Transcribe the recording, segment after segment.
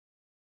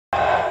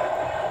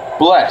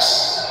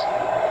Bless.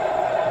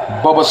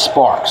 Bubba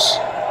Sparxxx.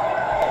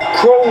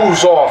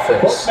 Crow's office.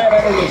 Both men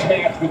entered this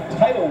match with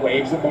tidal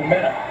waves of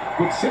momentum,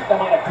 which set them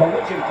on a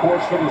collision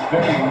course for this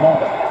very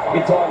moment.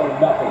 It's all or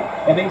nothing,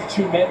 and these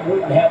two men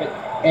wouldn't have it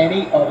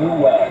any other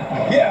way.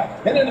 Yeah,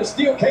 and in a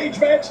steel cage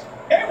match,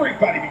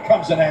 everybody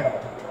becomes an animal.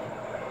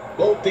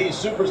 Both these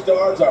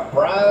superstars are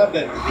primed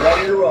and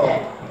ready to roll.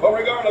 But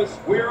regardless,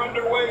 we're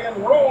underway and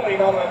rolling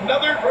on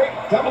another great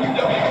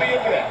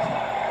WWE event.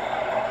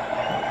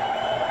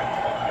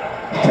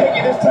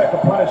 Taking this type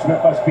of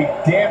punishment must be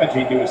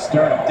damaging to his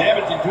sternum.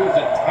 Damaging to his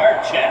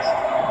entire chest.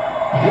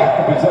 You have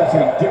to possess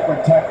a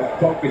different type of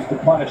focus to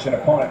punish an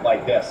opponent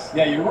like this.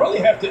 Yeah, you really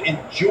have to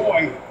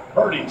enjoy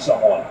hurting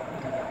someone.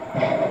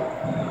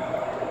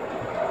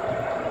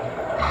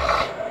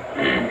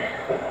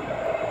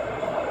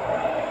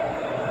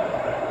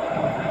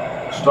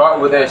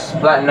 Start with that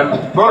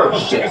platinum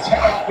burst shit. His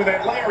head off with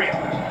that lariat.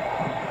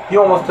 He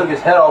almost took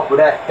his head off with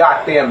that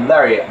goddamn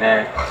lariat,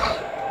 man.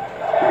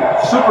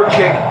 Super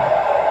kick.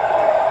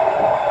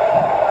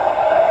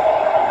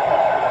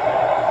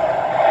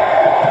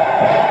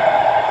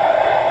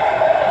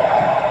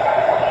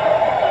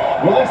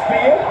 Will this be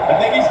it? I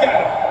think he's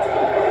got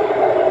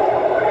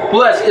it.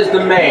 Bless is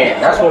the man.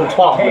 That's what I'm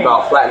talking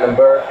about, Platinum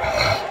Bird.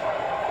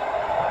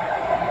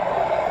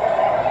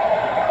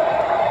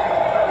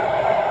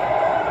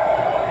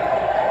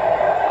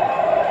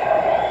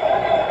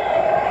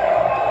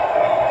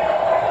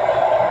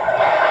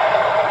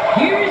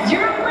 Here's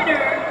your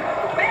winner,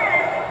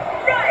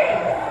 Ben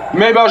Rice.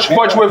 Maybe I should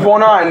fight you with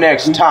one eye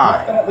next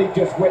time. Definitely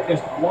just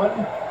witnessed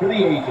one for the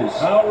ages.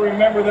 I'll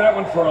remember that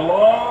one for a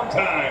long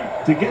time.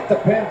 To get the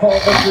pinfall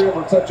victory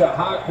over such a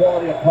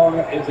high-quality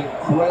opponent is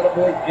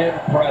incredibly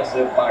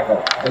impressive,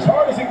 Michael. As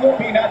hard as it will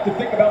be not to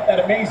think about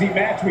that amazing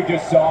match we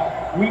just saw,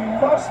 we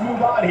must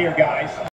move on here, guys.